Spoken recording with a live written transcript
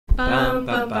Bum,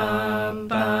 bum, bum,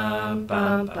 bum,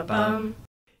 bum, bum, bum.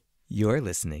 You're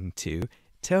listening to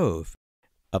Tove,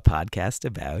 a podcast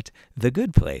about the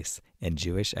good place and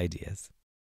Jewish ideas.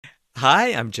 Hi,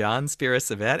 I'm John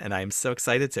Spira-Savett, and I'm so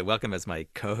excited to welcome as my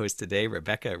co-host today,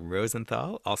 Rebecca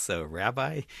Rosenthal, also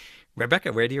rabbi.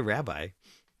 Rebecca, where do you rabbi?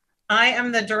 I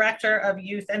am the director of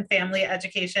youth and family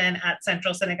education at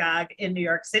Central Synagogue in New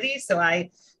York City. So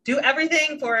I do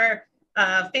everything for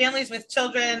families with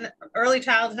children, early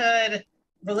childhood,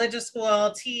 religious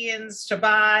school, teens,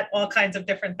 Shabbat, all kinds of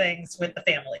different things with the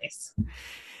families.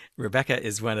 Rebecca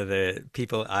is one of the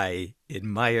people I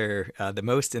admire the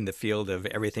most in the field of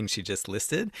everything she just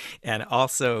listed, and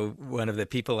also one of the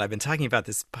people I've been talking about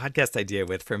this podcast idea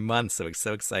with for months, so it's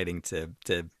so exciting to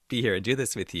be here and do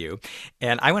this with you.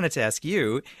 And I wanted to ask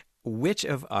you, which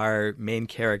of our main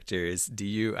characters do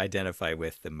you identify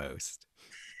with the most?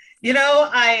 You know,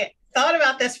 I thought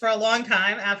about this for a long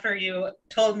time after you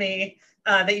told me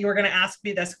that you were going to ask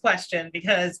me this question,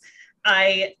 because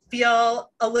I feel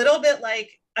a little bit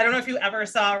like, I don't know if you ever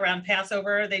saw around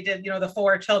Passover, they did, the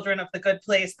four children of the good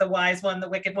place, the wise one, the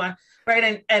wicked one,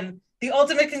 right? And the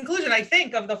ultimate conclusion, I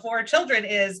think, of the four children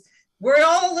is we're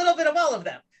all a little bit of all of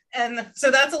them. And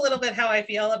so that's a little bit how I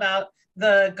feel about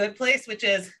the good place, which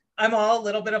is I'm all a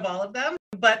little bit of all of them.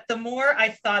 But the more I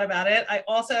thought about it, I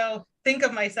also think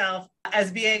of myself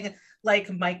as being like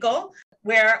Michael,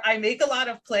 where I make a lot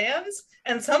of plans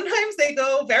and sometimes they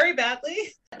go very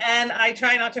badly and I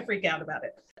try not to freak out about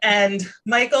it. And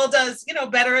Michael does,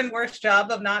 better and worse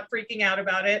job of not freaking out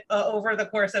about it over the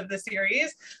course of the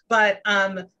series. But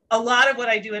a lot of what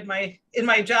I do in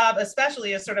my job,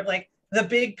 especially, is sort of like the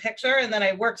big picture. And then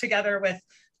I work together with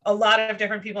a lot of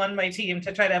different people on my team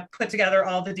to try to put together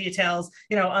all the details,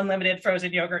 unlimited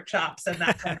frozen yogurt chops and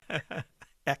that kind of thing.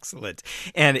 Excellent.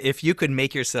 And if you could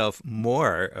make yourself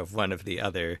more of one of the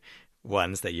other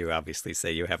ones that you obviously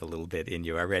say you have a little bit in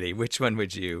you already, which one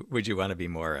would you want to be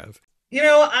more of?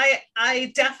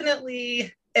 I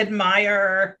definitely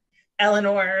admire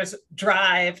Eleanor's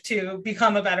drive to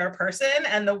become a better person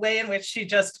and the way in which she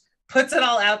just puts it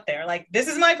all out there. Like, this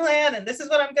is my plan and this is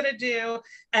what I'm going to do.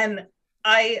 And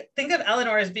I think of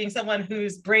Eleanor as being someone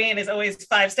whose brain is always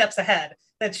 5 steps ahead.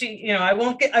 That she, I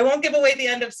won't give away the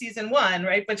end of season 1,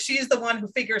 right? But she's the one who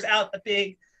figures out the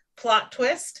big plot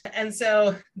twist. And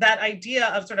so that idea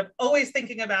of sort of always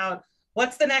thinking about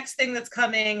what's the next thing that's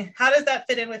coming? How does that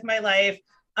fit in with my life?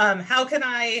 How can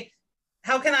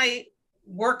I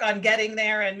work on getting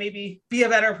there and maybe be a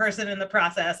better person in the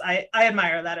process? I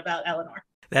admire that about Eleanor.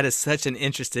 That is such an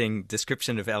interesting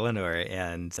description of Eleanor,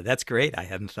 and that's great. I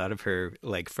hadn't thought of her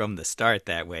like from the start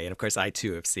that way. And of course, I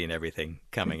too have seen everything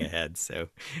coming ahead, so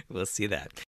we'll see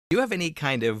that. Do you have any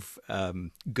kind of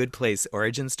Good Place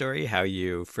origin story, how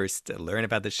you first learned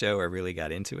about the show or really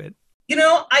got into it?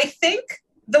 I think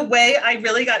the way I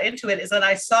really got into it is that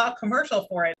I saw a commercial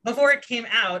for it before it came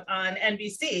out on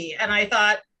NBC. And I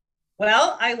thought,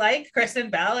 well, I like Kristen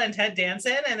Bell and Ted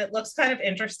Danson, and it looks kind of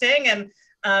interesting. And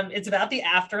it's about the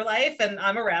afterlife, and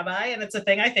I'm a rabbi, and it's a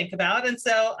thing I think about. And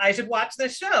so I should watch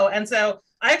this show. And so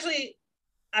I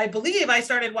believe I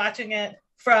started watching it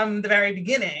from the very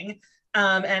beginning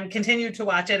and continued to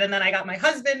watch it. And then I got my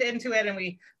husband into it and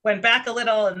we went back a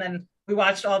little and then we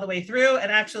watched all the way through.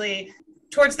 And actually,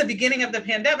 towards the beginning of the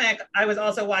pandemic, I was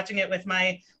also watching it with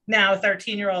my now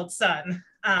 13-year-old son.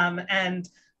 And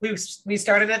we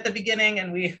started at the beginning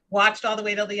and we watched all the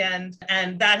way till the end.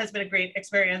 And that has been a great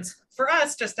experience for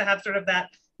us, just to have sort of that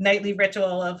nightly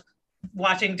ritual of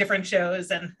watching different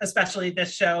shows, and especially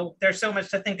this show. There's so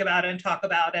much to think about and talk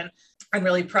about and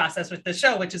really process with this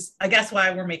show, which is, I guess,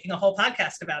 why we're making a whole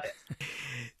podcast about it.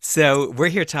 So we're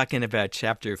here talking about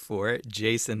Chapter 4,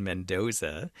 Jason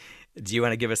Mendoza. Do you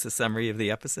want to give us a summary of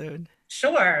the episode?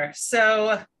 Sure.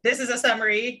 So this is a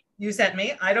summary you sent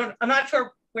me. I'm not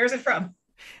sure. Where's it from?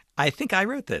 I think I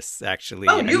wrote this, actually.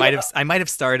 Oh, I might have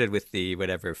started with the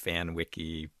whatever fan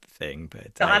wiki thing,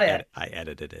 but I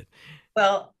edited it.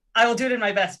 Well, I will do it in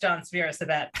my best John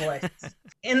Spira-Savett voice.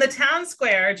 In the town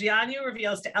square, Jianyu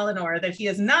reveals to Eleanor that he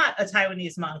is not a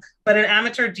Taiwanese monk, but an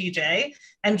amateur DJ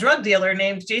and drug dealer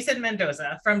named Jason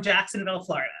Mendoza from Jacksonville,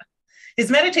 Florida. His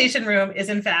meditation room is,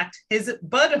 in fact, his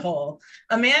bud hole,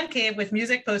 a man cave with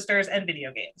music posters and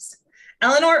video games.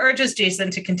 Eleanor urges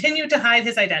Jason to continue to hide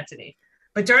his identity.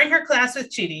 But during her class with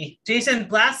Chidi, Jason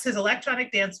blasts his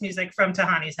electronic dance music from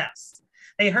Tahani's house.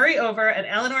 They hurry over and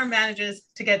Eleanor manages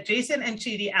to get Jason and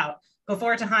Chidi out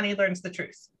before Tahani learns the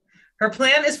truth. Her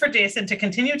plan is for Jason to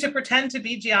continue to pretend to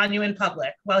be Jianyu in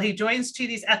public while he joins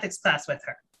Chidi's ethics class with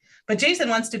her. But Jason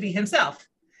wants to be himself,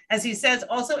 as he says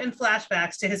also in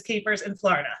flashbacks to his capers in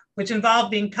Florida, which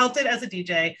involve being pelted as a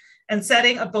DJ and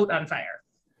setting a boat on fire.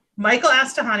 Michael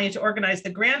asks Tahani to organize the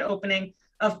grand opening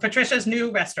of Patricia's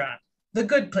new restaurant, The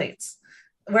Good Plates,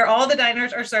 where all the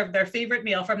diners are served their favorite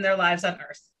meal from their lives on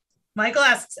Earth. Michael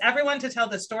asks everyone to tell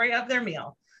the story of their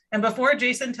meal, and before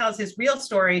Jason tells his real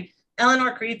story,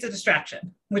 Eleanor creates a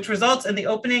distraction, which results in the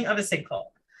opening of a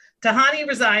sinkhole. Tahani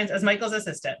resigns as Michael's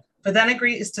assistant, but then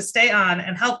agrees to stay on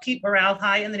and help keep morale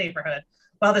high in the neighborhood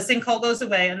while the sinkhole goes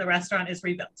away and the restaurant is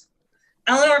rebuilt.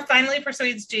 Eleanor finally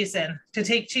persuades Jason to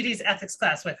take Chidi's ethics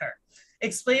class with her,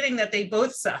 explaining that they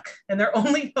both suck and their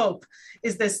only hope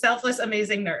is this selfless,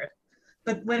 amazing nerd.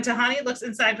 But when Tahani looks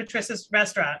inside Patricia's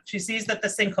restaurant, she sees that the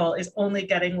sinkhole is only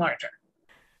getting larger.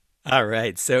 All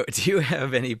right. So do you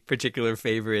have any particular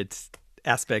favorite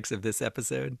aspects of this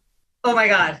episode? Oh my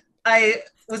God. I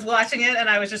was watching it and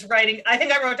I was just writing. I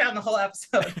think I wrote down the whole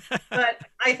episode. But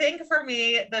I think for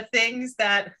me, the things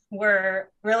that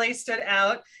were really stood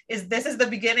out is this is the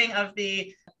beginning of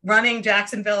the running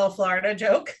Jacksonville, Florida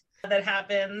joke that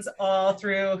happens all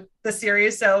through the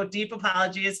series. So deep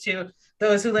apologies to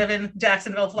those who live in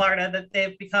Jacksonville, Florida, that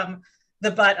they've become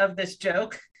the butt of this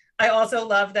joke. I also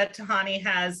love that Tahani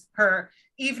has her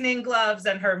evening gloves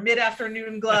and her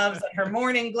mid-afternoon gloves and her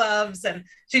morning gloves, and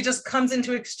she just comes in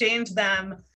to exchange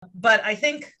them. But I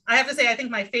think, I have to say, I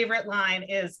think my favorite line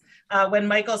is when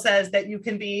Michael says that you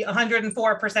can be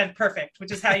 104% perfect,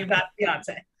 which is how you got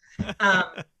Beyonce.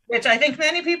 Which I think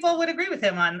many people would agree with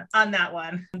him on that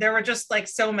one. There were just like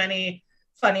so many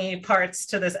funny parts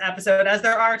to this episode, as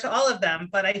there are to all of them.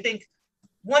 But I think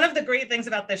one of the great things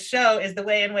about this show is the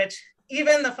way in which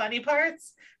even the funny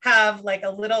parts have like a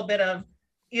little bit of,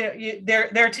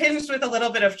 they're tinged with a little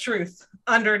bit of truth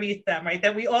underneath them, right?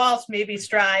 That we all maybe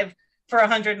strive for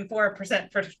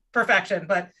 104% perfection,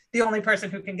 but the only person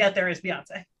who can get there is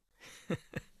Beyonce.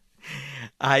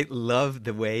 I love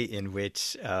the way in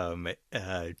which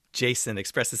Jason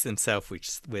expresses himself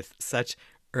with such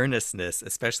earnestness,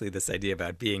 especially this idea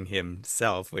about being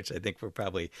himself, which I think we're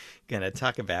probably going to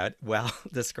talk about, while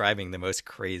describing the most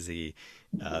crazy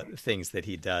things that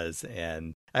he does.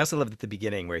 And I also loved at the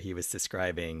beginning where he was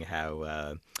describing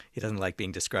how he doesn't like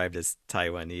being described as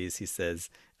Taiwanese. He says,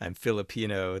 "I'm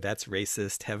Filipino. That's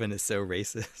racist. Heaven is so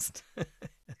racist."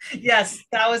 Yes,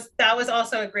 that was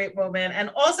also a great moment. And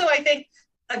also, I think,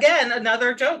 again,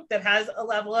 another joke that has a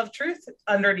level of truth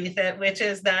underneath it, which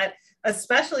is that,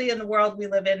 especially in the world we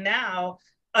live in now,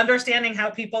 understanding how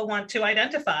people want to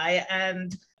identify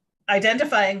and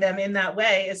identifying them in that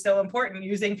way is so important,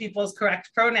 using people's correct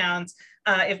pronouns.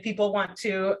 If people want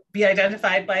to be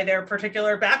identified by their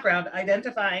particular background,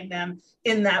 identifying them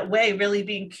in that way, really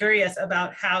being curious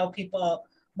about how people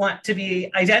want to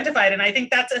be identified. And I think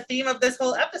that's a theme of this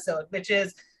whole episode, which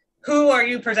is, who are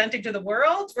you presenting to the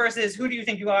world versus who do you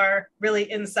think you are really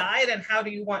inside, and how do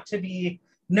you want to be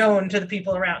known to the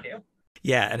people around you?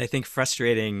 Yeah, and I think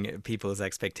frustrating people's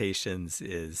expectations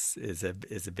is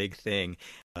a big thing.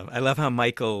 I love how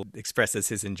Michael expresses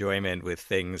his enjoyment with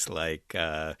things like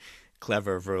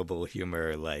clever verbal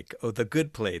humor, like, "Oh, the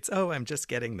good plates. Oh, I'm just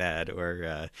getting that,"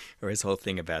 or his whole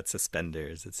thing about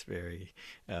suspenders. It's very.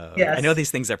 Yes. I know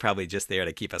these things are probably just there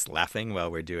to keep us laughing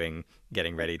while we're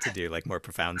getting ready to do like more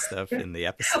profound stuff in the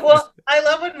episode. Well, I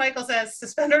love when Michael says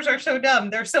suspenders are so dumb.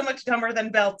 They're so much dumber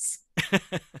than belts.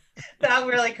 That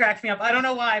really cracked me up. I don't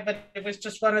know why, but it was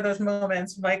just one of those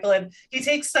moments, Michael. And he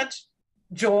takes such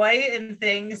joy in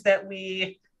things that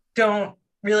we don't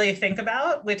really think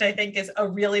about, which I think is a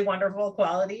really wonderful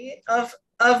quality of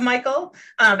Michael.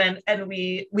 And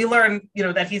we learn,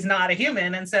 that he's not a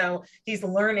human. And so he's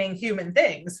learning human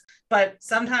things. But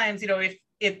sometimes,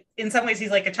 if in some ways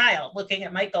he's like a child looking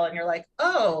at Michael, and you're like,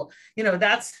 oh,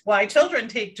 that's why children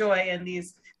take joy in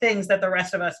these things that the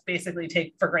rest of us basically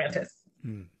take for granted.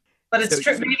 Hmm. But it's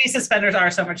true. Maybe suspenders are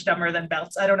so much dumber than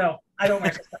belts. I don't know. I don't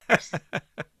wear suspenders.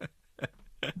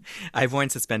 I've worn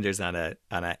suspenders on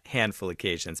a handful of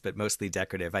occasions, but mostly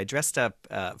decorative. I dressed up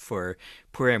for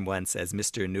Purim once as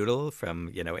Mr. Noodle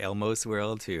from Elmo's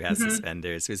World, who has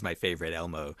suspenders. Who's my favorite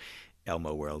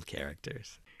Elmo World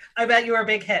characters. I bet you were a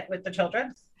big hit with the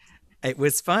children. It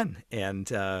was fun,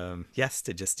 and yes,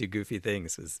 to just do goofy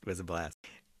things was a blast.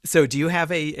 So, do you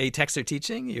have a text or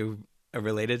teaching you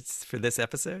related for this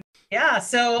episode? Yeah.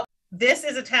 So. This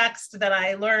is a text that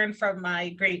I learned from my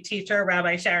great teacher,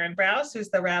 Rabbi Sharon Brous, who's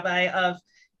the rabbi of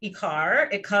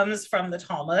Ikar. It comes from the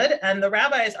Talmud, and the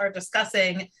rabbis are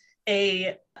discussing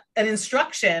an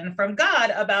instruction from God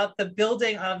about the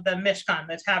building of the Mishkan,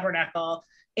 the tabernacle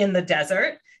in the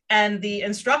desert. And the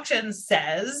instruction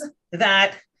says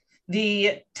that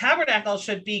the tabernacle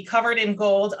should be covered in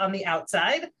gold on the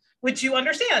outside, which you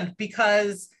understand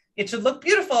because it should look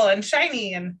beautiful and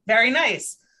shiny and very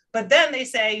nice. But then they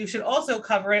say you should also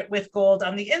cover it with gold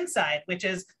on the inside, which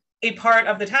is a part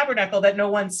of the tabernacle that no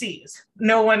one sees.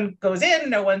 No one goes in,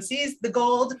 no one sees the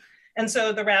gold. And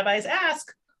so the rabbis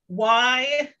ask,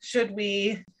 why should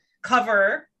we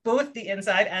cover both the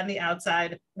inside and the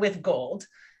outside with gold?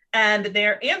 And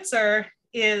their answer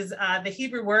is the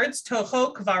Hebrew words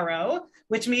toho kvaro,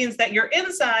 which means that your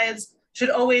insides should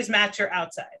always match your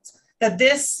outsides. That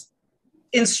this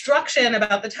instruction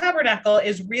about the tabernacle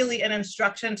is really an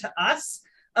instruction to us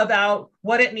about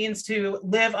what it means to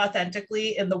live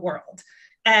authentically in the world.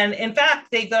 And in fact,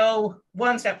 they go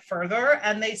one step further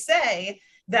and they say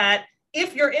that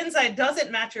if your inside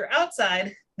doesn't match your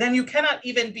outside, then you cannot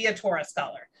even be a Torah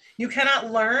scholar. You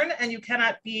cannot learn and you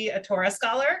cannot be a Torah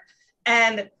scholar.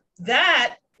 And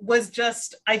that was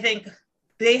just, I think,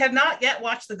 they had not yet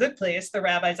watched The Good Place, the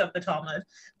rabbis of the Talmud.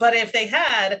 But if they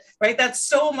had, right, that's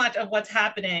so much of what's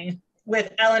happening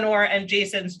with Eleanor and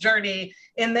Jason's journey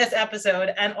in this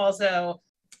episode, and also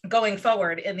going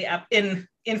forward in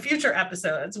future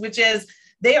episodes, which is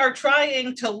they are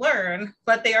trying to learn,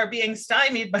 but they are being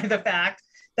stymied by the fact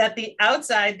that the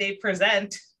outside they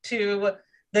present to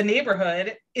the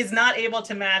neighborhood is not able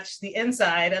to match the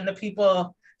inside and the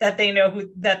people that they know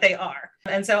that they are.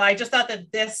 And so I just thought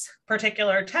that this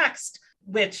particular text,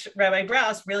 which Rabbi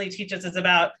Brous really teaches us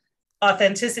about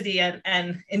authenticity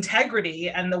and integrity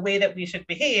and the way that we should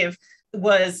behave,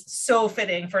 was so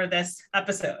fitting for this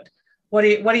episode. What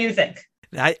do you think?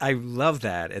 I love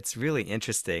that. It's really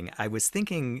interesting. I was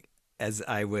thinking as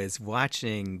I was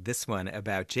watching this one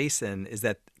about Jason is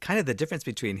that kind of the difference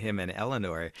between him and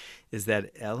Eleanor is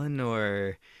that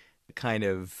Eleanor kind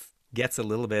of gets a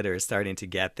little bit, or is starting to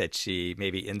get, that she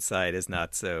maybe inside is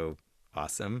not so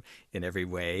awesome in every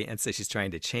way, and so she's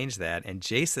trying to change that. And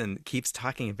Jason keeps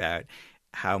talking about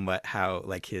how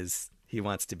like he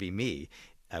wants to be me,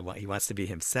 he wants to be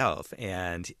himself,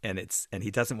 and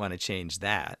he doesn't want to change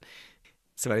that.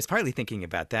 So I was partly thinking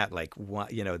about that, like,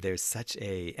 what, there's such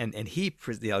a, and he,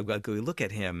 we look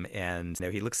at him and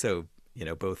he looks so,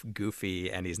 both goofy,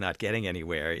 and he's not getting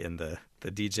anywhere in the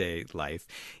DJ life.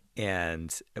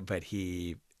 But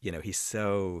he, he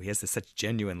has this such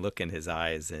genuine look in his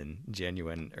eyes and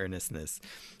genuine earnestness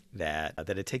that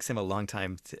it takes him a long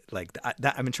time to, like, I've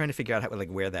been trying to figure out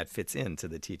where that fits into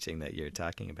the teaching that you're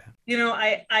talking about.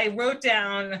 I wrote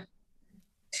down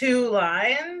two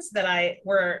lines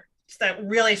that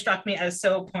really struck me as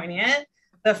so poignant.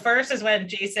 The first is when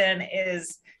Jason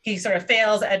he sort of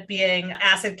fails at being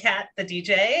Acid Cat, the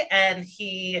DJ, and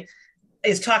he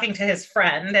is talking to his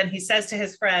friend, and he says to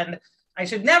his friend, I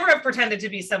should never have pretended to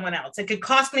be someone else. It could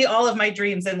cost me all of my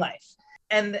dreams in life.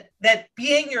 And that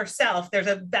being yourself, there's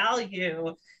a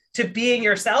value to being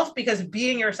yourself, because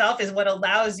being yourself is what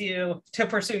allows you to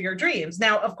pursue your dreams.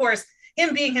 Now, of course,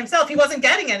 him being himself, he wasn't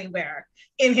getting anywhere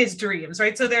in his dreams,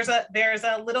 right? So there's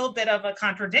a little bit of a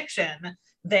contradiction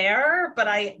there, but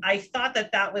I thought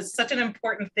that was such an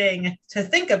important thing to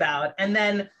think about. And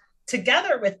then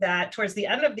together with that, towards the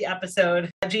end of the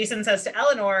episode, Jason says to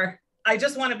Eleanor, I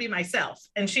just want to be myself.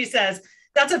 And she says,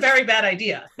 that's a very bad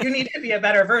idea. You need to be a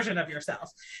better version of yourself.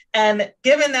 And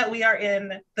given that we are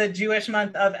in the Jewish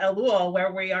month of Elul,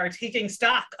 where we are taking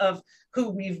stock of who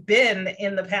we've been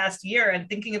in the past year and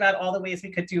thinking about all the ways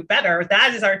we could do better,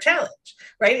 that is our challenge,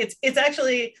 right? It's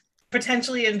actually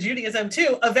potentially in Judaism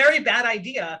too, a very bad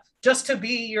idea just to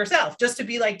be yourself, just to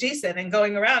be like Jason and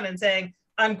going around and saying,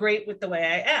 I'm great with the way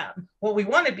I am. What we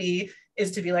want to be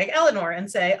is to be like Eleanor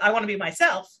and say, I want to be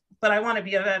myself, but I want to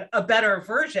be a better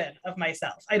version of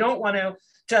myself. I don't want to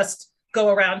just go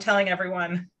around telling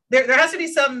everyone. There has to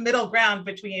be some middle ground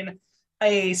between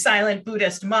a silent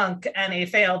Buddhist monk and a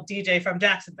failed DJ from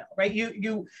Jacksonville, right?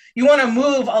 You want to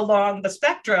move along the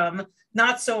spectrum,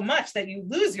 not so much that you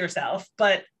lose yourself,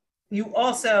 but you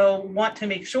also want to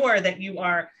make sure that you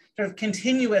are sort of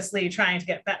continuously trying to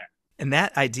get better. And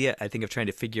that idea, I think, of trying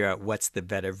to figure out what's the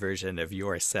better version of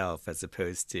yourself as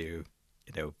opposed to,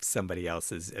 somebody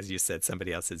else's, as you said,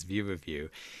 somebody else's view of you,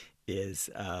 is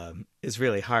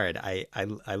really hard. I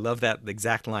love that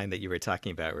exact line that you were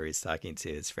talking about, where he's talking to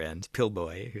his friend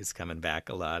Pillboy, who's coming back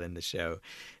a lot in the show.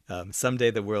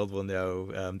 Someday the world will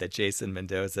know that Jason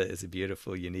Mendoza is a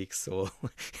beautiful, unique soul.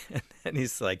 And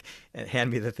he's like,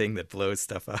 hand me the thing that blows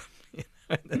stuff up.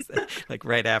 Like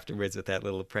right afterwards with that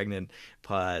little pregnant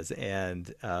pause,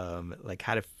 and like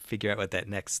how to figure out what that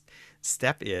next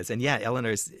step is. And yeah,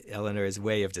 Eleanor's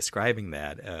way of describing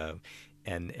that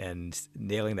and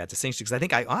nailing that distinction, because I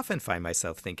think I often find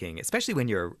myself thinking, especially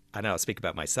when I'll speak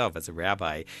about myself as a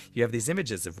rabbi, you have these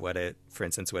images of for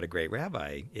instance, what a great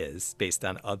rabbi is based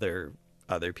on other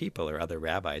other people or other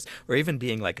rabbis, or even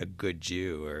being like a good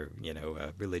Jew or,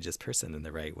 a religious person in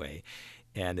the right way.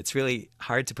 And it's really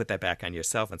hard to put that back on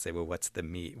yourself and say, well, what's the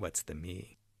me? What's the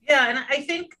me? Yeah, and I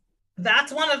think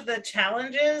that's one of the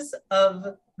challenges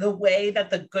of the way that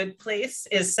the good place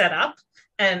is set up.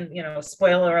 And,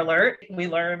 spoiler alert, we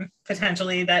learn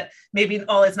potentially that maybe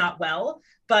all is not well,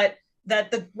 but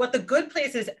that what the good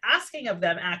place is asking of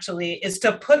them actually is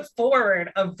to put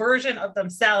forward a version of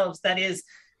themselves that is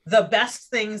the best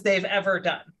things they've ever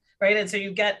done. Right. And so you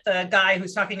get the guy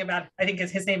who's talking about, I think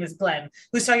his name is Glenn,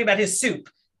 who's talking about his soup.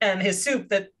 And his soup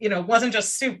that, wasn't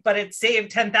just soup, but it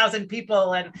saved 10,000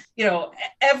 people. And,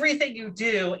 everything you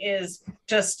do is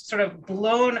just sort of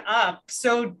blown up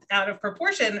so out of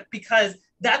proportion, because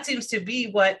that seems to be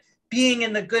what being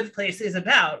in the good place is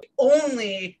about.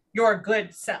 Only your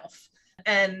good self.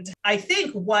 And I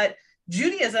think what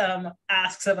Judaism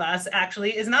asks of us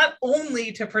actually is not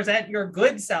only to present your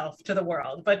good self to the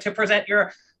world, but to present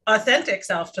your authentic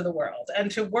self to the world, and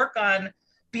to work on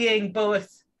being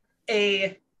both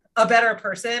a better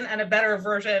person and a better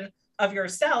version of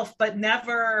yourself, but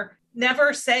never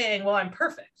saying, well, I'm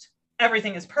perfect.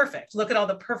 Everything is perfect. Look at all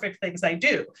the perfect things I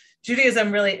do.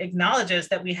 Judaism really acknowledges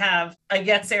that we have a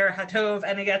Yetzer HaTov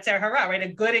and a Yetzer Hara, right? A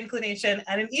good inclination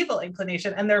and an evil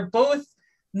inclination. And they're both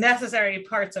necessary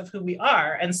parts of who we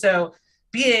are. And so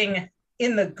being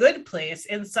in the good place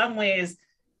in some ways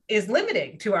is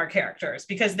limiting to our characters,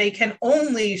 because they can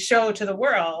only show to the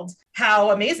world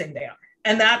how amazing they are.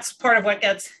 And that's part of what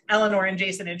gets Eleanor and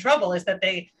Jason in trouble, is that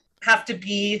they have to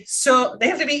be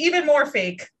even more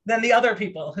fake than the other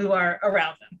people who are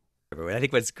around them. I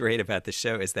think what's great about the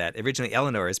show is that originally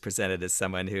Eleanor is presented as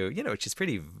someone who, she's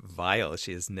pretty vile.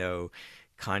 She has no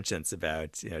conscience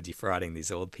about, defrauding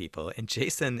these old people. And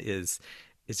Jason is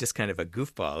just kind of a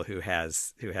goofball who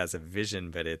has a vision,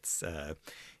 but it's a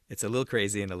little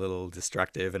crazy and a little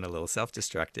destructive and a little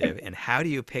self-destructive. And how do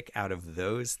you pick out of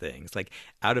those things, like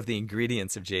out of the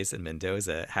ingredients of Jason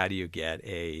Mendoza, how do you get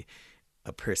a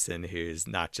person who's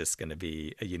not just going to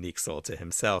be a unique soul to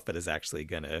himself, but is actually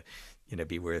going to,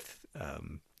 be worth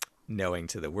knowing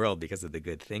to the world because of the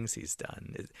good things he's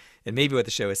done? And maybe what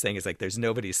the show is saying is like, there's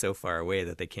nobody so far away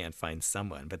that they can't find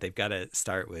someone, but they've got to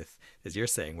start with, as you're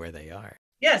saying, where they are.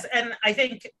 Yes. And I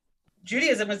think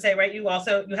Judaism would say, right, you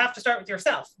have to start with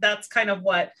yourself. That's kind of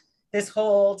what this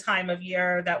whole time of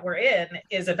year that we're in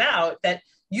is about, that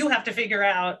you have to figure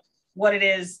out what it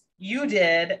is you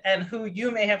did and who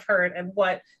you may have hurt and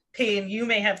what pain you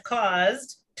may have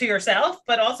caused to yourself,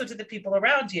 but also to the people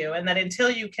around you. And that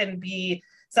until you can be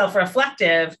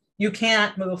self-reflective, you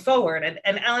can't move forward.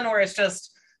 And Eleanor is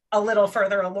just a little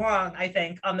further along, I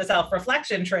think, on the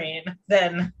self-reflection train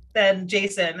than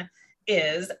Jason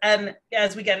is. And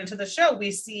as we get into the show,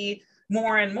 we see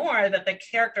more and more that the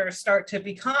characters start to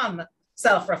become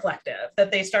self-reflective,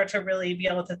 that they start to really be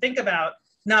able to think about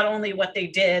not only what they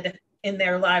did in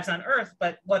their lives on earth,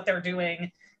 but what they're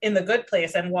doing in the good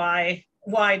place, and why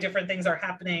different things are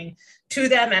happening to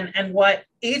them, and what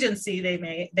agency they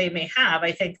may have.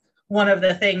 I think one of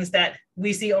the things that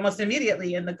we see almost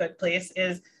immediately in the good place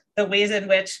is the ways in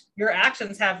which your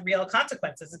actions have real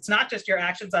consequences. It's not just your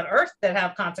actions on earth that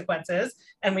have consequences,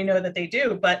 and we know that they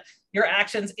do, but your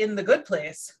actions in the good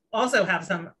place also have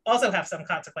some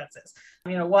consequences.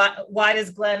 Why does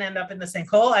Glenn end up in the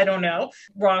sinkhole? I don't know.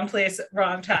 Wrong place,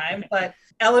 wrong time. But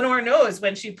Eleanor knows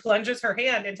when she plunges her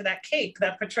hand into that cake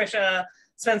that Patricia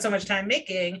spent so much time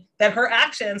making, that her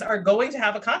actions are going to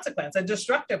have a consequence, a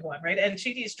destructive one, right? And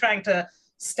Chidi's trying to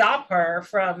stop her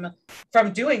from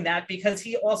doing that, because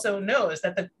he also knows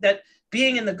that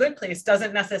being in the good place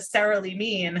doesn't necessarily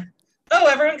mean, oh,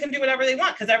 everyone can do whatever they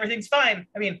want because everything's fine.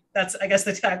 I mean, that's, I guess,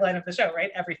 the tagline of the show, right?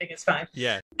 Everything is fine.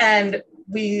 Yeah. And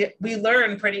we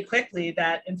learn pretty quickly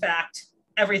that, in fact,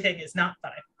 everything is not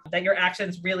fine, that your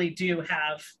actions really do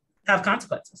have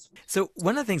consequences. So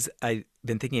one of the things I've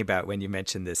been thinking about when you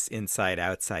mentioned this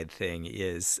inside-outside thing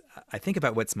is I think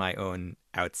about what's my own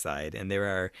outside, and there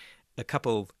are a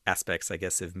couple aspects, I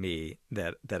guess, of me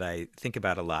that I think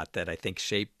about a lot that I think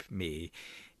shape me.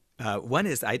 One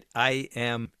is I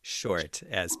am short,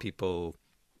 as people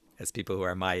who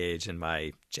are my age and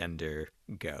my gender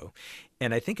go.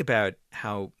 And I think about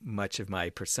how much of my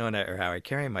persona or how I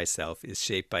carry myself is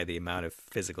shaped by the amount of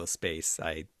physical space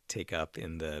I take up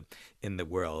in the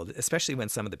world, especially when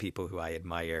some of the people who I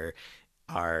admire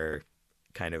are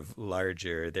kind of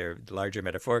larger. They're larger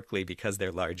metaphorically because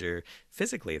they're larger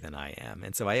physically than I am.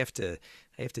 And so I have to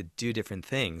do different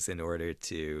things in order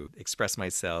to express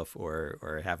myself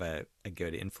or have a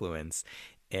good influence.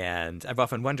 And I've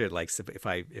often wondered, like,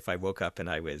 if I woke up and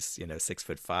I was,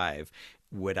 6'5",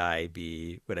 would I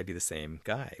be the same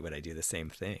guy? Would I do the same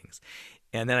things?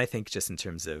 And then I think just in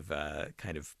terms of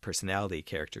kind of personality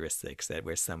characteristics, that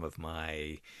where some of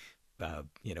my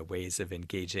ways of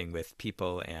engaging with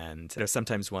people and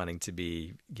sometimes wanting to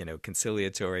be,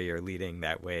 conciliatory or leading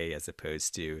that way, as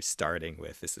opposed to starting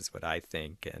with this is what I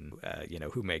think, and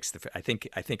who makes I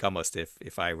think almost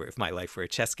if my life were a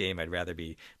chess game, I'd rather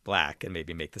be black and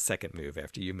maybe make the second move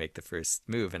after you make the first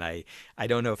move. And I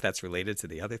don't know if that's related to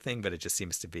the other thing, but it just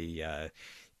seems to be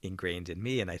ingrained in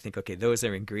me. And I think, okay, those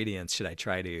are ingredients. Should I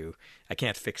try to? I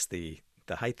can't fix the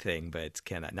height thing, but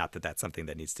not that that's something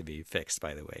that needs to be fixed,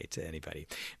 by the way, to anybody.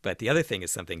 But the other thing is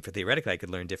something, for theoretically I could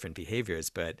learn different behaviors,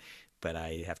 but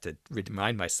I have to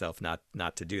remind myself not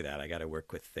to do that. I got to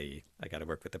work with the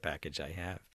package I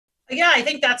have. Yeah, I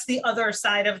think that's the other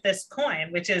side of this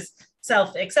coin, which is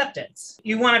self-acceptance.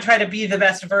 You want to try to be the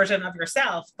best version of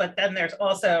yourself, but then there's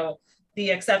also the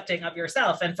accepting of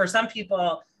yourself. And for some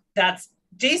people,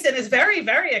 Jason is very,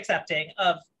 very accepting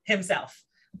of himself,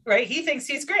 right? He thinks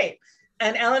he's great.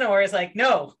 And Eleanor is like,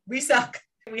 no, we suck.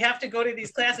 We have to go to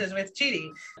these classes with Chidi.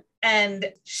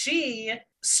 And she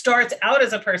starts out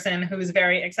as a person who's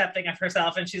very accepting of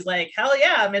herself. And she's like, hell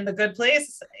yeah, I'm in the good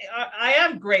place. I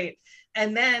am great.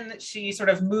 And then she sort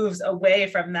of moves away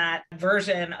from that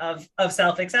version of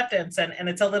self-acceptance. And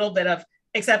it's a little bit of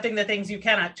accepting the things you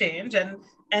cannot change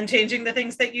and changing the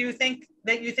things that you think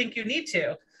you need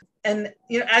to. And,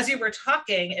 as you were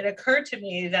talking, it occurred to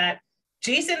me that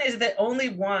Jason is the only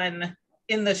one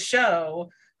in the show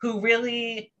who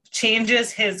really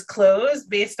changes his clothes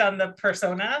based on the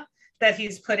persona that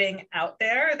he's putting out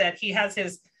there, that he has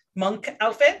his monk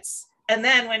outfits. And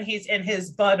then when he's in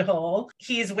his bud hole,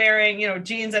 he's wearing,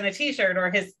 jeans and a t-shirt,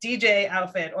 or his DJ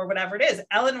outfit, or whatever it is.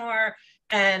 Eleanor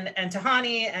and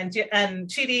Tahani and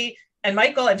Chidi and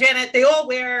Michael and Janet, they all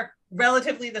wear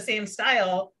relatively the same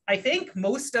style, I think,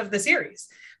 most of the series.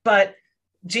 But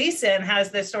Jason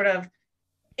has this sort of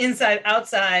inside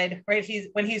outside, right?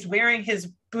 When he's wearing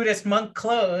his Buddhist monk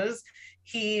clothes,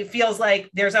 he feels like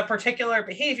there's a particular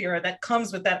behavior that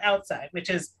comes with that outside, which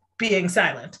is being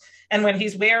silent. And when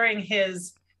he's wearing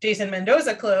his Jason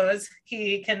Mendoza clothes,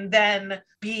 he can then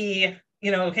be,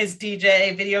 his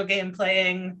DJ video game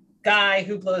playing guy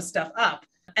who blows stuff up.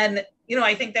 And,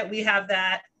 I think that we have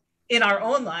that in our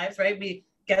own lives, right? We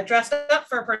get dressed up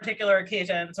for particular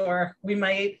occasions, or we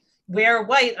might wear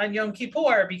white on Yom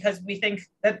Kippur because we think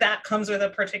that comes with a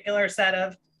particular set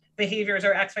of behaviors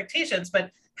or expectations.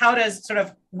 But how does sort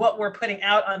of what we're putting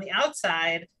out on the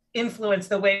outside influence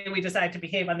the way we decide to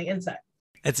behave on the inside?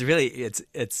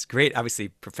 It's great, obviously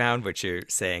profound what you're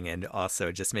saying, and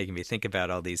also just making me think about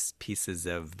all these pieces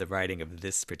of the writing of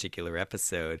this particular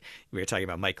episode. We were talking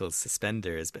about Michael's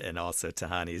suspenders and also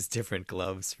Tahani's different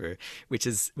gloves, which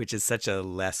is such a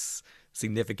less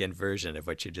significant version of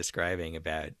what you're describing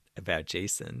about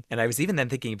Jason. And I was even then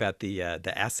thinking about the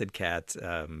acid cat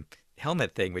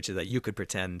helmet thing, which is that you could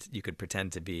pretend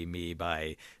to be me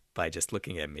by just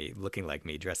looking like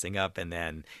me, dressing up,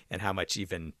 and how much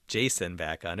even Jason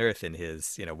back on Earth in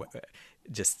his,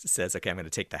 just says, okay, I'm going to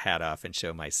take the hat off and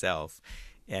show myself.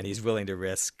 And he's willing to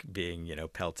risk being,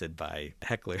 pelted by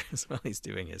hecklers while he's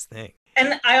doing his thing.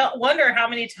 And I wonder how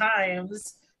many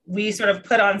times we sort of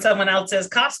put on someone else's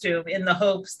costume in the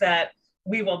hopes that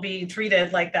we will be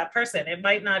treated like that person. It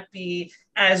might not be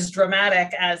as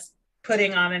dramatic as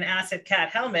putting on an acid cat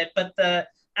helmet, but the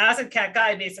acid cat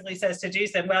guy basically says to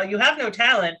Jason, well, you have no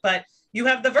talent, but you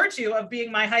have the virtue of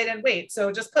being my height and weight.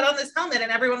 So just put on this helmet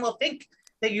and everyone will think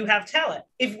that you have talent.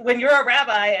 When you're a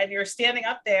rabbi and you're standing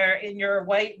up there in your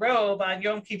white robe on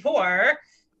Yom Kippur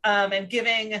and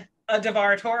giving a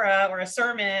Devar Torah or a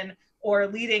sermon or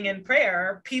leading in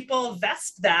prayer, people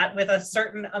vest that with a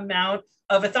certain amount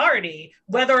of authority,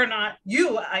 whether or not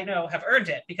you, I know, have earned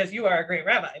it because you are a great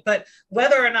rabbi, but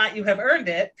whether or not you have earned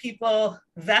it, people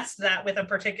vest that with a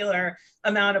particular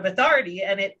amount of authority.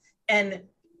 And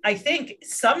I think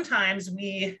sometimes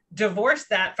we divorce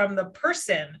that from the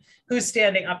person who's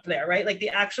standing up there, right? Like the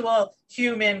actual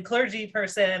human clergy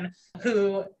person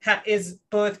who is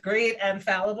both great and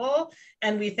fallible.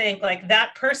 And we think like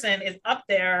that person is up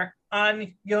there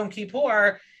on Yom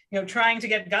Kippur, trying to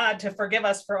get God to forgive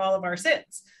us for all of our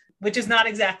sins, which is not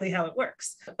exactly how it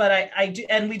works. But I do,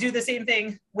 and we do the same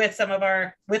thing with some of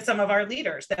our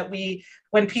leaders, that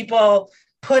when people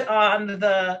put on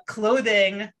the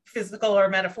clothing, physical or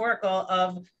metaphorical,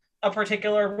 of a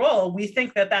particular role, we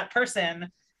think that person,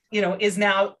 is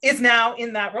now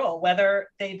in that role, whether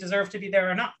they deserve to be there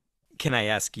or not. Can I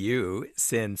ask you,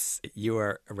 since you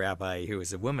are a rabbi who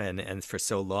is a woman, and for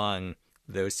so long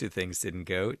those two things didn't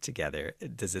go together,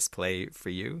 does this play for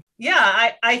you?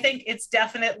 Yeah, I think it's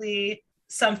definitely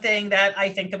something that I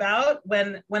think about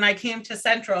when I came to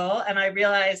Central and I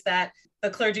realized that the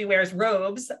clergy wears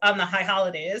robes on the high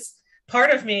holidays.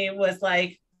 Part of me was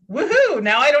like, woohoo,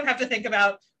 now I don't have to think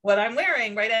about what I'm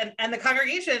wearing, right? And the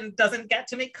congregation doesn't get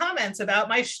to make comments about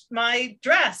my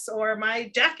dress or my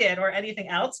jacket or anything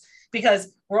else,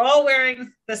 because we're all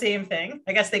wearing the same thing.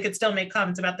 I guess they could still make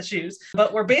comments about the shoes,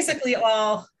 but we're basically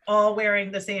all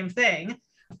wearing the same thing.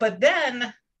 But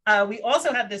then we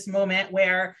also had this moment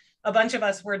where a bunch of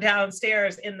us were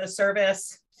downstairs in the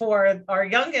service for our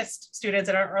youngest students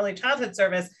in our early childhood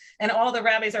service, and all the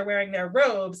rabbis are wearing their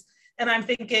robes. And I'm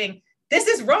thinking, this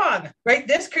is wrong, right?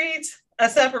 This creates a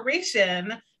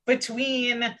separation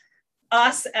between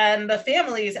us and the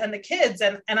families and the kids.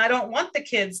 And I don't want the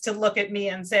kids to look at me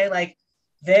and say, like,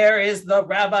 there is the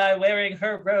rabbi wearing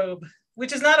her robe,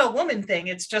 which is not a woman thing.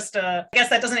 It's just I guess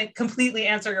that doesn't completely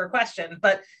answer your question,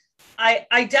 but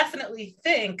I definitely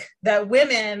think that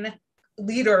women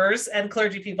leaders and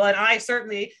clergy people, and I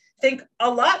certainly think a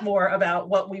lot more about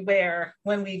what we wear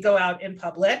when we go out in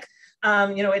public.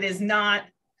 It is not,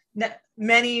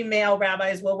 many male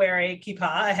rabbis will wear a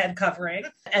kippah, a head covering,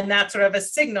 and that's sort of a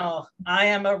signal. I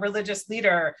am a religious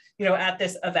leader, at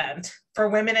this event. For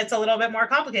women, it's a little bit more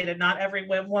complicated. Not every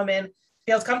woman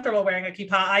feels comfortable wearing a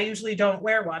kippah. I usually don't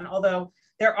wear one, although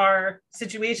there are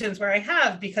situations where I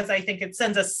have, because I think it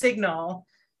sends a signal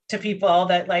to people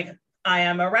that, like, I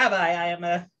am a rabbi,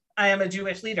 I am a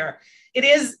Jewish leader.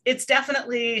 It's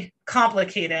definitely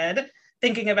complicated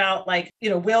thinking about, like,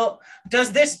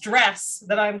 does this dress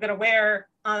that I'm going to wear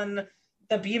on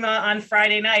the bima on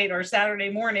Friday night or Saturday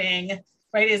morning,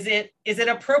 right? Is it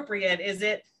appropriate?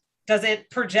 Does it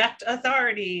project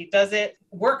authority? Does it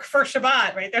work for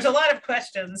Shabbat, right? There's a lot of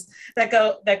questions that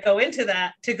go into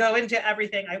that, to go into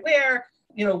everything I wear.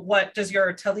 What does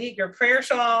your talit, your prayer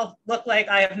shawl, look like?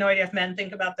 I have no idea if men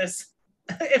think about this,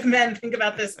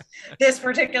 this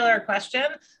particular question.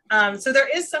 So there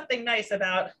is something nice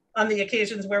about, on the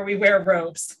occasions where we wear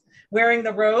robes, wearing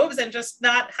the robes and just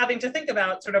not having to think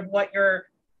about sort of what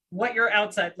your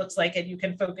outside looks like, and you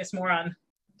can focus more on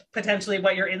potentially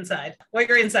what your inside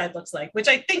looks like, which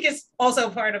I think is also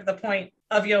part of the point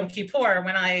of Yom Kippur.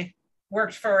 When I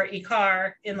worked for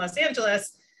Ikar in Los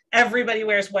Angeles, everybody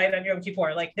wears white on Yom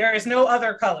Kippur. Like, there is no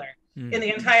other color in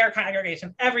the entire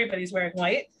congregation. Everybody's wearing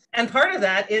white. And part of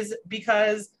that is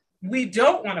because we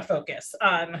don't want to focus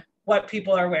on what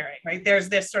people are wearing, right? There's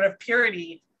this sort of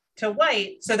purity to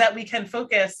white so that we can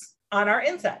focus on our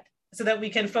inside, so that we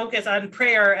can focus on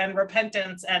prayer and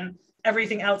repentance and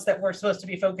everything else that we're supposed to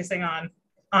be focusing on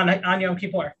Yom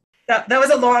Kippur. That was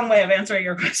a long way of answering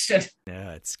your question.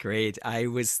 Yeah, it's great. I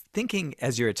was thinking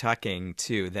as you were talking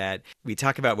too, that we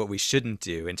talk about what we shouldn't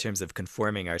do in terms of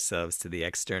conforming ourselves to the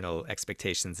external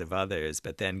expectations of others,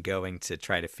 but then going to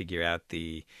try to figure out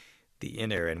the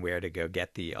inner and where to go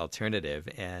get the alternative.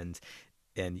 And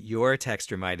your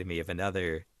text reminded me of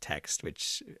another text,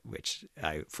 which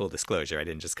full disclosure, I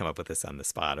didn't just come up with this on the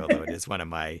spot, although it is one of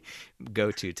my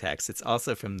go-to texts. It's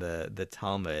also from the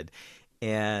Talmud.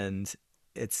 And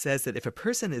it says that if a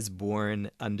person is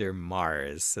born under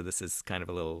Mars, so this is kind of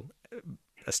a little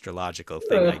astrological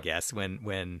thing, I guess,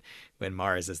 when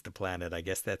Mars is the planet, I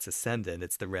guess that's ascendant,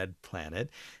 it's the red planet,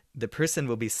 the person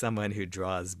will be someone who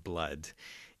draws blood.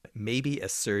 Maybe a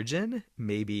surgeon,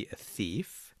 maybe a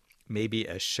thief, maybe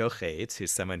a shochet,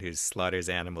 who's someone who slaughters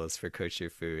animals for kosher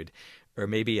food, or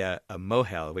maybe a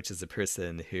mohel, which is a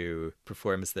person who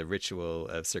performs the ritual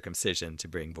of circumcision to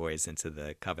bring boys into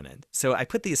the covenant. So I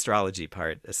put the astrology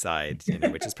part aside,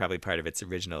 which is probably part of its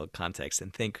original context,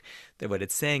 and think that what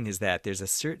it's saying is that you have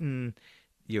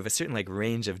a certain like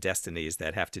range of destinies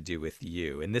that have to do with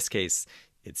you. In this case,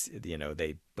 it's,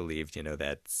 they believed,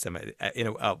 that some,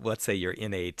 let's say your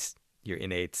innate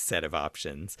set of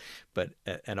options, but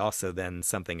and also then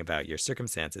something about your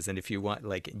circumstances. And if you want,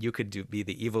 like, you could be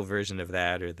the evil version of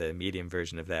that, or the medium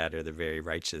version of that, or the very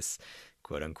righteous,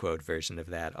 quote unquote, version of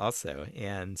that also.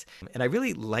 And I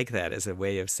really like that as a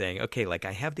way of saying, okay, like,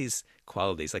 I have these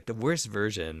qualities, like the worst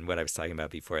version, what I was talking about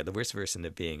before, the worst version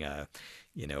of being a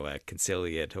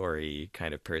conciliatory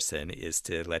kind of person is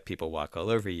to let people walk all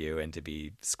over you and to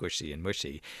be squishy and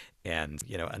mushy. And,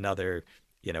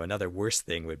 another worse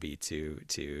thing would be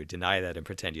to deny that and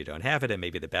pretend you don't have it. And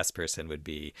maybe the best person would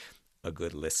be a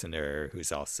good listener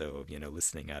who's also,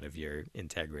 listening out of your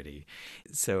integrity.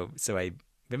 So I've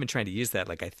been trying to use that.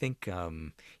 Like, I think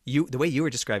the way you were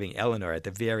describing Eleanor at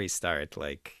the very start,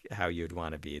 like how you'd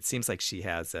want to be, it seems like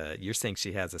you're saying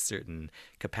she has a certain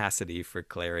capacity for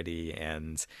clarity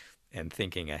and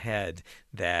thinking ahead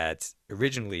that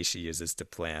originally she uses to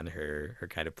plan her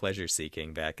kind of pleasure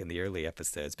seeking back in the early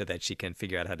episodes, but that she can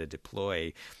figure out how to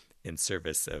deploy in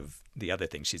service of the other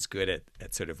thing. She's good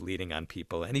at sort of leading on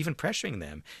people and even pressuring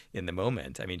them in the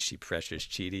moment. I mean, she pressures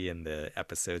Chidi in the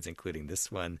episodes, including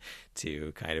this one,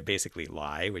 to kind of basically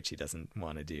lie, which he doesn't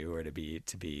want to do, or to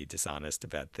be dishonest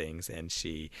about things. And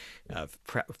she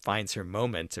finds her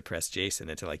moment to press Jason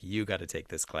into like, you got to take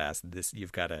this class.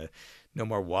 You've got to, no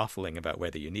more waffling about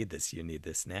whether you need this. You need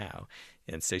this now.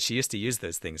 And so she used to use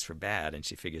those things for bad, and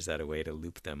she figures out a way to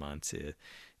loop them onto,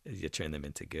 you turn them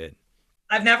into good.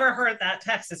 I've never heard that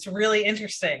text. It's really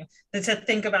interesting to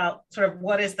think about sort of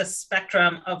what is the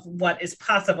spectrum of what is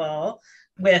possible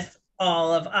with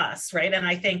all of us, right? And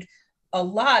I think a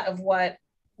lot of what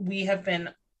we have been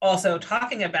also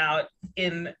talking about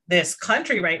in this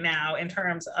country right now in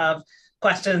terms of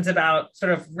questions about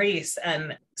sort of race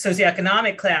and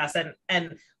socioeconomic class,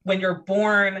 and when you're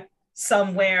born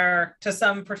somewhere to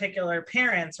some particular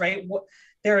parents, right?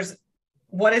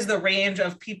 What is the range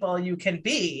of people you can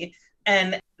be?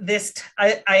 And this,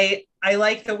 I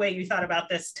like the way you thought about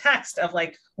this text of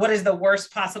like, what is the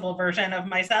worst possible version of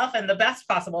myself and the best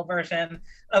possible version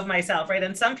of myself, right?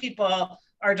 And some people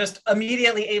are just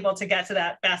immediately able to get to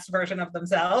that best version of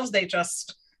themselves.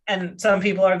 And some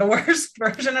people are the worst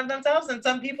version of themselves. And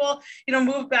some people,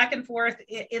 move back and forth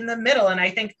in the middle. And I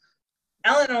think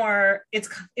Eleanor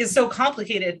is so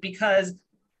complicated because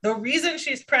the reason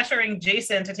she's pressuring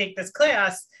Jason to take this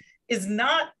class is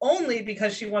not only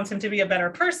because she wants him to be a better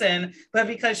person, but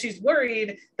because she's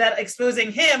worried that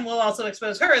exposing him will also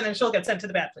expose her, and then she'll get sent to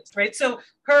the bad place, right? So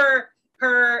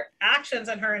her actions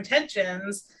and her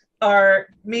intentions are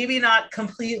maybe not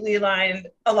completely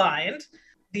aligned.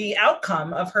 The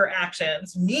outcome of her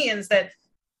actions means that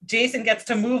Jason gets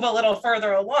to move a little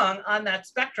further along on that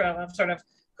spectrum of sort of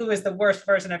who is the worst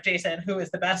version of Jason, who is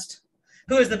the best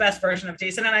version of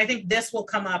Jason. And I think this will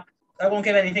come up, I won't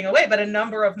give anything away, but a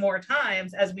number of more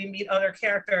times as we meet other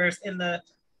characters in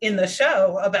the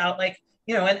show about like,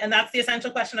 and that's the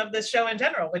essential question of this show in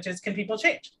general, which is, can people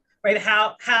change, right?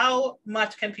 How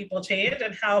much can people change,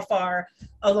 and how far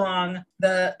along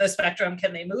the spectrum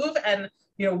can they move? And,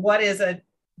 what is a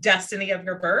destiny of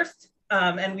your birth?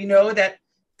 And we know that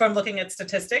from looking at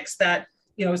statistics that,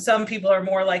 some people are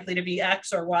more likely to be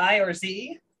X or Y or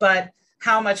Z, but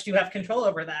how much do you have control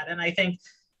over that? And I think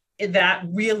that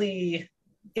really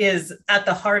is at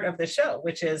the heart of the show,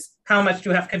 which is how much do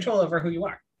you have control over who you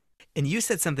are. And you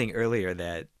said something earlier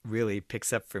that really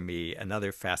picks up for me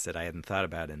another facet I hadn't thought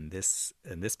about in this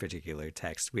particular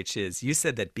text, which is you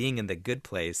said that being in the good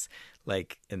place,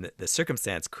 like in the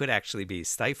circumstance, could actually be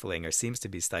stifling, or seems to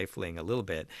be stifling a little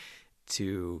bit,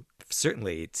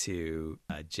 certainly to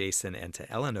Jason and to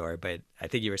Eleanor, but I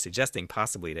think you were suggesting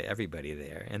possibly to everybody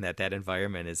there, and that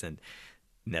environment isn't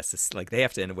necessary. Like they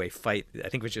have to, in a way, fight. I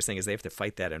think what you're saying is they have to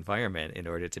fight that environment in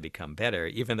order to become better,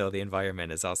 even though the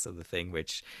environment is also the thing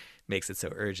which makes it so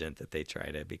urgent that they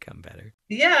try to become better.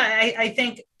 Yeah, I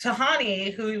think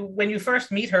Tahani, who, when you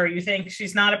first meet her, you think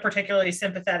she's not a particularly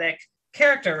sympathetic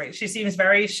character, right? She seems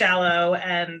very shallow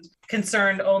and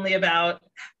concerned only about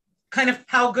kind of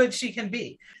how good she can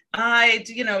be. I,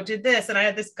 did this, and I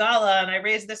had this gala, and I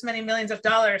raised this many millions of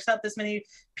dollars, helped this many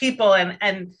people,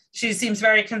 and she seems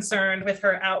very concerned with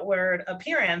her outward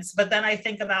appearance. But then I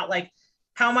think about like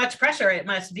how much pressure it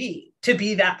must be to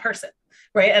be that person,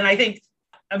 right? And I think,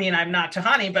 I'm not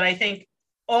Tahani, but I think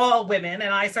all women,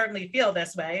 and I certainly feel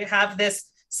this way, have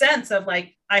this sense of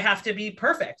like, I have to be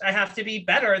perfect. I have to be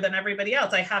better than everybody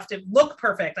else. I have to look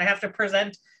perfect. I have to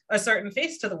present a certain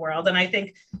face to the world. And I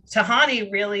think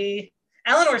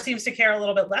Eleanor seems to care a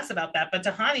little bit less about that, but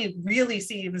Tahani really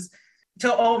seems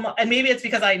to, and maybe it's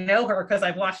because I know her because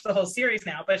I've watched the whole series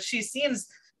now, but she seems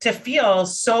to feel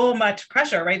so much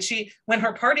pressure, right? When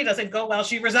her party doesn't go well,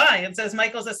 she resigns as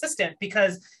Michael's assistant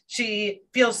because she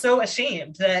feels so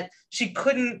ashamed that she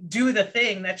couldn't do the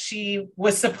thing that she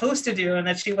was supposed to do and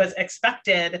that she was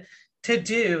expected to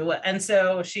do. And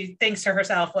so she thinks to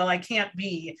herself, well, I can't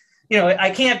be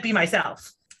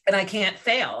myself, and I can't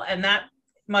fail. And that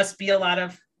must be a lot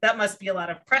of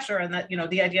pressure. And that,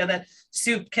 the idea that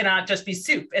soup cannot just be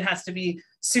soup. It has to be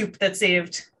soup that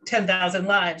saved 10,000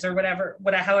 lives or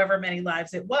however many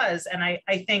lives it was. And I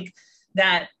think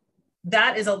that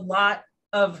is a lot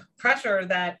of pressure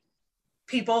that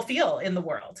people feel in the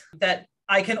world, that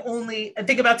I can only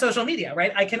think about social media,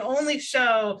 right? I can only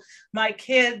show my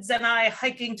kids and I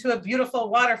hiking to a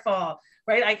beautiful waterfall,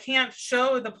 right? I can't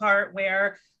show the part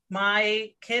where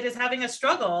my kid is having a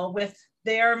struggle with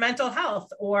their mental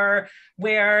health, or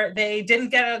where they didn't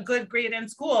get a good grade in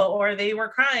school, or they were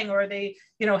crying, or they,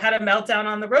 had a meltdown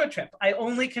on the road trip. I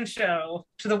only can show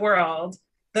to the world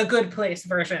the good place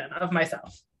version of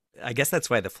myself. I guess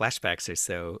that's why the flashbacks are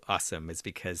so awesome, is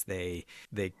because they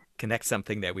connect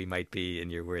something that we might be,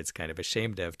 in your words, kind of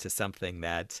ashamed of, to something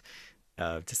that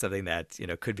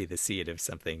could be the seed of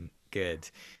something good.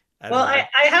 I don't Well, know.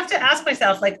 I have to ask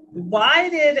myself, like, why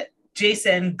did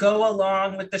Jason go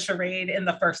along with the charade in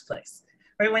the first place?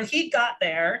 Right? When he got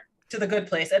there to the good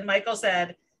place and Michael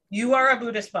said, "You are a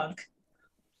Buddhist monk,"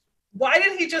 why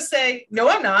didn't he just say, "No,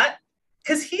 I'm not"?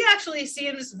 Because he actually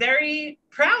seems very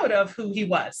proud of who he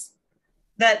was.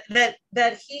 That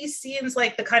he seems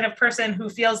like the kind of person who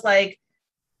feels like,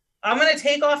 I'm going to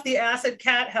take off the acid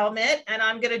cat helmet and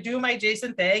I'm going to do my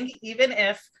Jason thing, even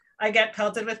if I get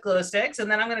pelted with glow sticks, and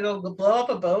then I'm going to go blow up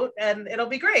a boat and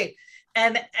it'll be great.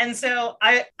 And so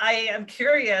I am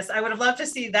curious. I would have loved to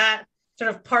see that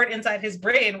sort of part inside his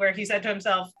brain where he said to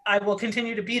himself, I will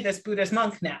continue to be this Buddhist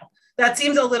monk now. That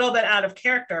seems a little bit out of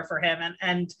character for him.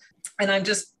 And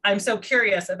I'm so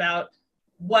curious about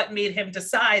what made him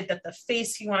decide that the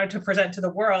face he wanted to present to the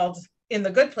world in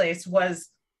the good place was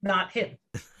not him.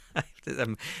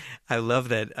 I love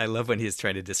that. I love when he's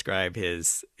trying to describe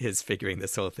his figuring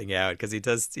this whole thing out, because he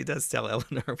does tell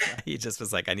Eleanor why he just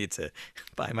was like, I need to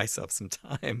buy myself some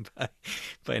time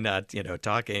by not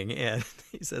talking, and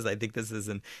he says, I think this is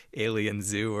an alien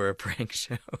zoo or a prank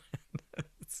show.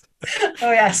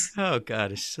 Oh yes. Oh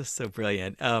God, it's just so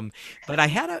brilliant. But I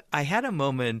had a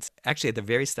moment actually at the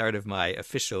very start of my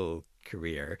official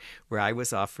career where I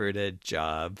was offered a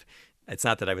job. It's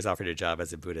not that I was offered a job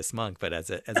as a Buddhist monk, but as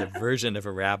a version of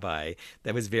a rabbi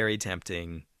that was very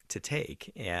tempting to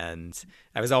take. And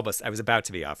I was about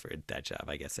to be offered that job,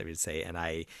 I guess I would say.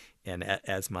 And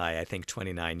as my, I think,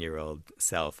 29-year-old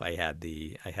self, I had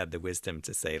the wisdom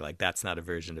to say, like, that's not a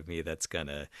version of me that's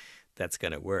gonna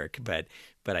work. But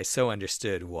I so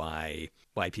understood why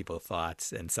people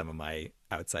thought, and some of my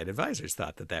outside advisors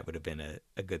thought, that would have been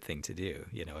a good thing to do,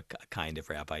 a kind of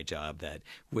rabbi job that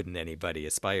wouldn't anybody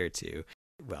aspire to.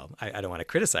 Well, I don't want to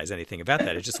criticize anything about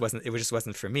that. It just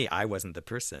wasn't for me. I wasn't the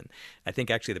person. I think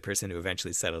actually the person who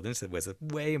eventually settled into it was a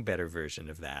way better version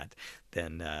of that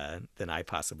than I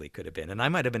possibly could have been. And I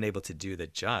might have been able to do the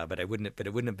job, but it wouldn't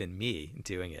have been me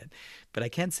doing it. But I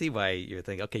can see why you're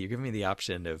thinking, okay, you're giving me the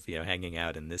option of, hanging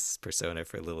out in this persona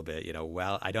for a little bit.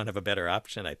 Well, I don't have a better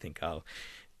option. I think I'll,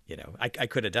 I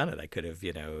could have done it. I could have,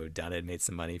 done it, made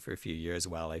some money for a few years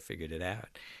while I figured it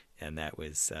out. And that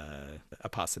was a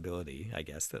possibility, I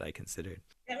guess, that I considered.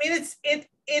 I mean,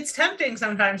 it's tempting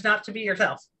sometimes not to be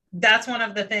yourself. That's one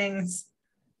of the things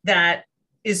that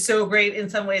is so great in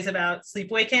some ways about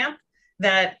sleepaway camp,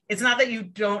 that it's not that you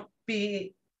don't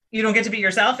get to be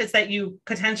yourself. It's that you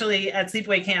potentially at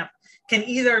sleepaway camp can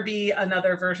either be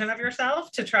another version of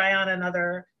yourself to try on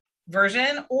another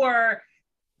version, or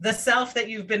the self that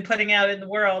you've been putting out in the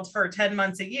world for 10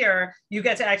 months a year, you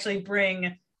get to actually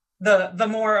bring the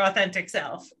more authentic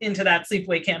self into that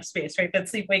sleepaway camp space, right? That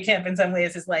sleepaway camp in some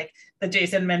ways is like the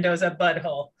Jason Mendoza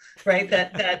butthole, right?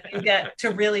 That you get to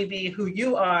really be who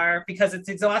you are, because it's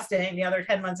exhausting the other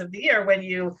 10 months of the year when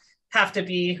you have to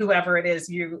be whoever it is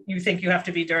you think you have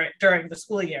to be during the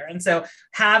school year. And so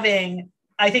I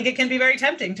think it can be very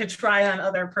tempting to try on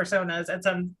other personas at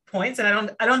some points. And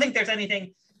I don't think there's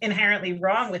anything inherently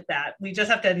wrong with that. We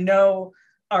just have to know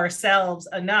ourselves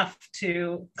enough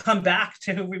to come back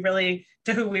to who we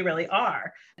really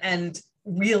are, and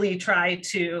really try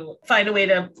to find a way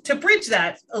to bridge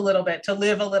that a little bit, to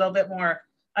live a little bit more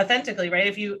authentically, right?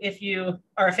 If you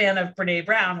are a fan of Brene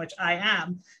Brown, which I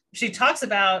am, she talks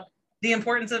about the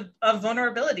importance of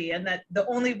vulnerability, and that the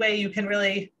only way you can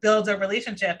really build a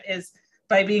relationship is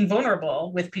by being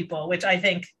vulnerable with people, which I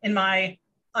think, in my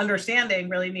understanding,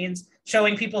 really means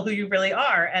showing people who you really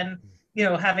are, and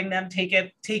having them take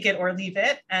it or leave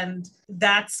it. And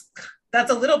that's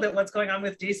a little bit what's going on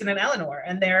with Jason and Eleanor.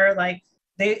 And they're like,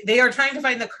 they are trying to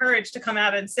find the courage to come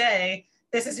out and say,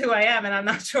 this is who I am, and I'm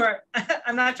not sure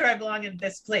I belong in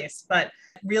this place, but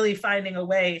really finding a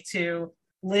way to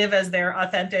live as their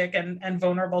authentic and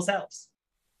vulnerable selves.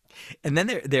 And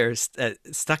then they're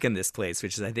stuck in this place,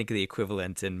 which is, I think, the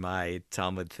equivalent in my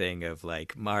Talmud thing of,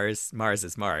 like, Mars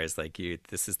is Mars. Like,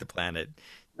 this is the planet,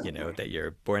 that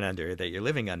you're born under, that you're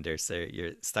living under. So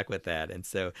you're stuck with that. And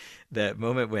so the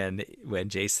moment when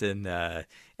Jason,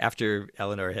 after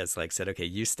Eleanor has, like, said, okay,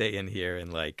 you stay in here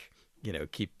and, like,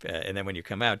 keep, and then when you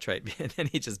come out, try, and then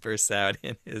he just bursts out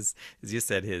in his, as you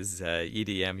said, his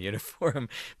EDM uniform,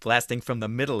 blasting from the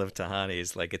middle of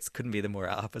Tahani's, like, it couldn't be the more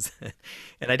opposite.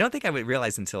 And I don't think I would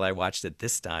realize until I watched it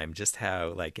this time just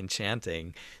how, like,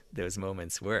 enchanting those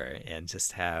moments were, and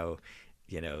just how,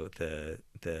 the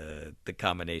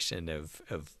combination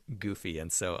of goofy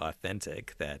and so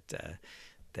authentic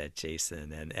that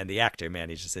Jason and the actor, man,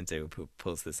 who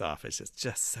pulls this off, is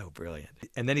just so brilliant.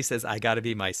 And then he says, I got to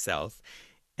be myself.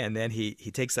 And then he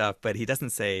takes off, but he doesn't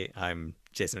say, I'm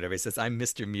Jason, whatever. He says, I'm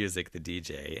Mr. Music, the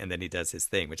DJ. And then he does his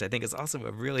thing, which I think is also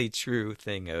a really true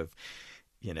thing of,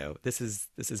 this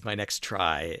is my next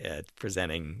try at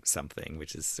presenting something,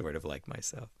 which is sort of like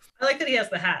myself. I like that he has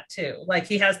the hat too. Like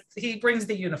he brings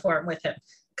the uniform with him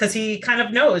because he kind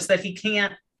of knows that he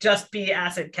can't just be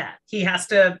Acid Cat. He has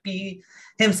to be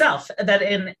himself. That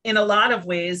in a lot of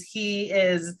ways, he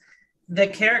is the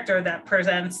character that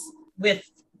presents with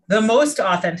the most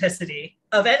authenticity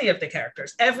of any of the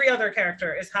characters. Every other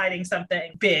character is hiding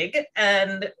something big.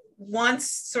 And once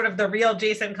sort of the real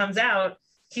Jason comes out,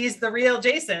 he's the real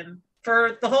Jason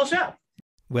for the whole show.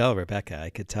 Well, Rebecca, I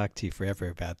could talk to you forever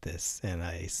about this, and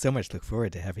I so much look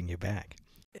forward to having you back.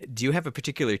 Do you have a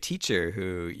particular teacher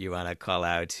who you want to call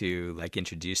out who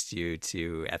introduced you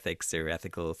to ethics or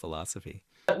ethical philosophy?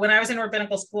 When I was in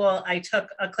rabbinical school, I took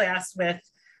a class with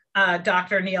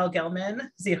Dr. Neil Gilman,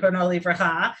 Zichrono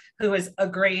Livracha, who is a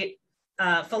great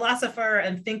philosopher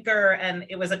and thinker. And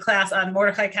it was a class on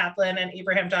Mordecai Kaplan and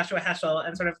Abraham Joshua Heschel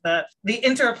and sort of the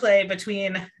interplay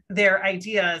between their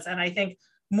ideas. And I think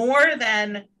more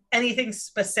than anything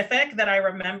specific that I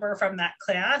remember from that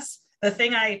class, the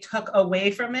thing I took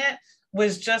away from it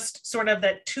was just sort of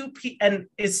that and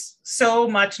is so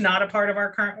much not a part of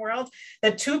our current world,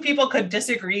 that two people could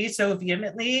disagree so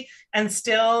vehemently and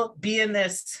still be in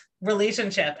this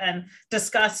relationship and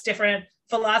discuss different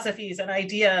philosophies and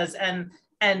ideas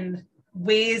and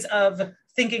ways of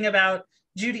thinking about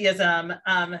Judaism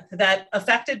that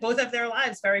affected both of their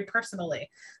lives very personally.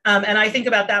 And I think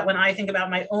about that when I think about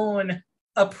my own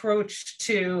approach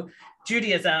to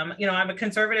Judaism. I'm a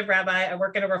conservative rabbi. I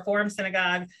work at a Reform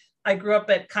synagogue. I grew up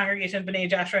at Congregation B'nai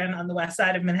Jeshurun on the west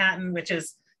side of Manhattan, which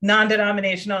is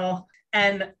non-denominational.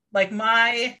 And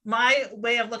my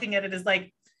way of looking at it is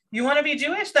you want to be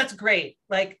Jewish? That's great.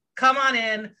 Come on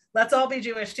in. Let's all be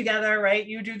Jewish together, right?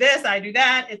 You do this, I do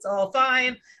that. It's all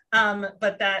fine.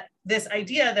 But this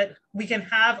idea that we can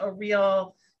have a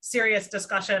real serious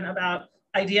discussion about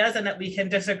ideas and that we can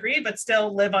disagree, but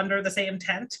still live under the same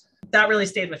tent, that really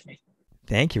stayed with me.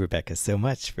 Thank you, Rebecca, so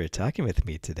much for talking with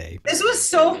me today. This was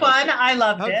so fun. I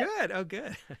loved it. Oh,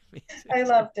 good. I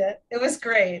loved it. It was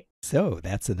great. So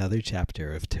that's another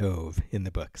chapter of Tov in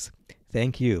the books.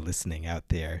 Thank you, listening out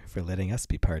there, for letting us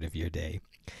be part of your day.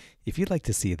 If you'd like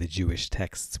to see the Jewish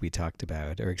texts we talked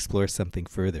about or explore something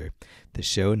further, the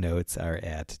show notes are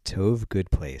at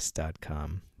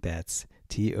tovgoodplace.com. That's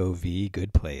T-O-V,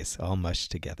 good place, all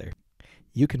mushed together.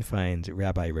 You can find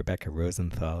Rabbi Rebecca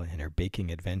Rosenthal and her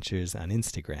baking adventures on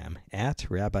Instagram at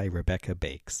Rabbi Rebecca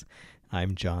Bakes.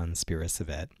 I'm John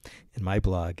Spira-Savett, and my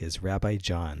blog is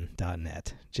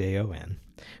rabbijohn.net, Jon,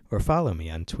 or follow me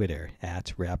on Twitter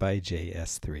at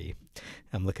RabbiJS3.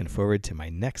 I'm looking forward to my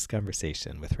next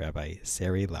conversation with Rabbi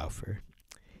Sari Laufer.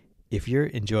 If you're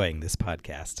enjoying this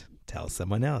podcast, tell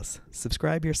someone else.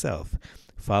 Subscribe yourself.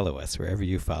 Follow us wherever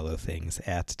you follow things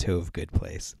at Tov Good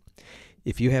Place.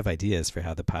 If you have ideas for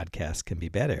how the podcast can be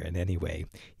better in any way,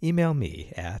 email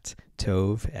me at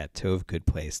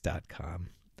tov@tovgoodplace.com.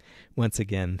 Once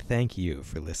again, thank you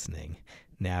for listening.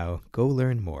 Now, go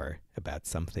learn more about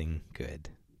something good.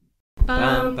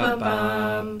 Bum, bum,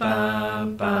 bum,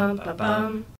 bum, bum, bum,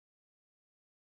 bum.